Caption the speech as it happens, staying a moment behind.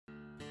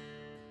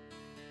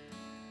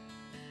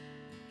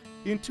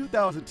In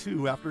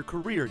 2002, after a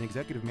career in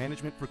executive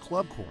management for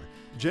Club Corps,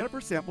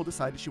 Jennifer Sample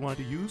decided she wanted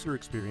to use her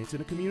experience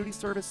in a community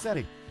service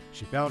setting.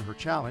 She found her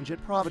challenge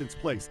at Providence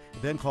Place,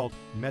 then called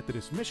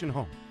Methodist Mission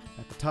Home.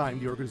 At the time,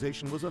 the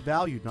organization was a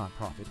valued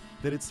nonprofit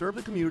that had served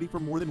the community for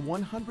more than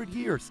 100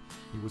 years.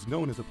 It was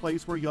known as a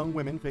place where young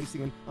women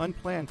facing an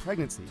unplanned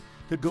pregnancy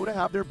could go to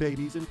have their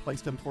babies and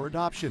place them for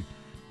adoption.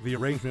 The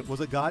arrangement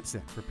was a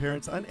godsend for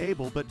parents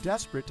unable but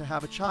desperate to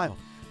have a child.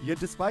 Yet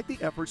despite the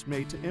efforts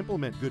made to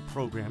implement good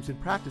programs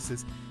and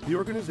practices, the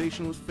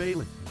organization was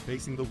failing and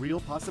facing the real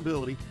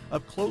possibility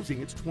of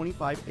closing its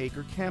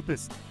 25-acre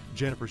campus.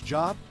 Jennifer's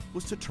job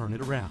was to turn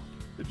it around.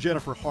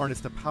 Jennifer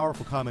harnessed a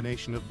powerful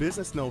combination of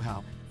business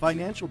know-how,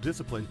 financial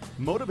discipline,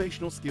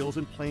 motivational skills,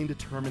 and plain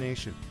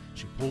determination.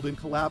 She pulled in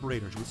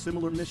collaborators with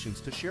similar missions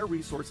to share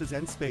resources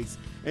and space,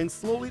 and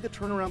slowly the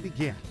turnaround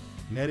began.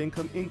 Net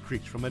income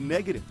increased from a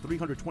negative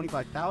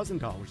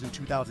 $325,000 in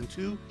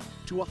 2002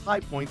 to a high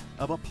point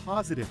of a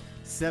positive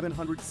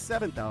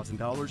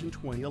 $707,000 in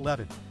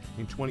 2011.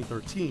 In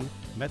 2013,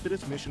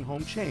 Methodist Mission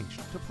Home changed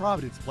to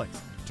Providence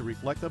Place to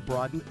reflect a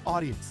broadened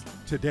audience.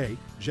 Today,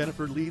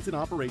 Jennifer leads an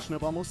operation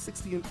of almost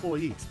 60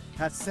 employees,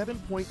 has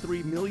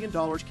 $7.3 million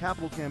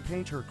capital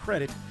campaign to her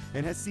credit,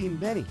 and has seen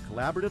many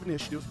collaborative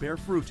initiatives bear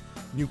fruit.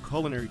 New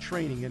culinary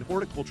training and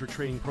horticulture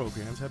training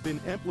programs have been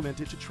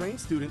implemented to train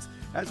students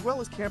as well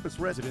as campus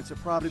residents at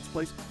Providence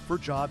Place for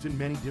jobs in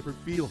many different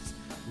fields.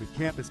 With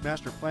campus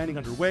master planning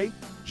underway,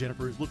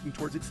 Jennifer is looking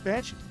towards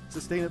expansion,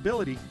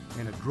 sustainability,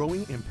 and a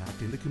growing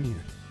impact in the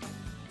community.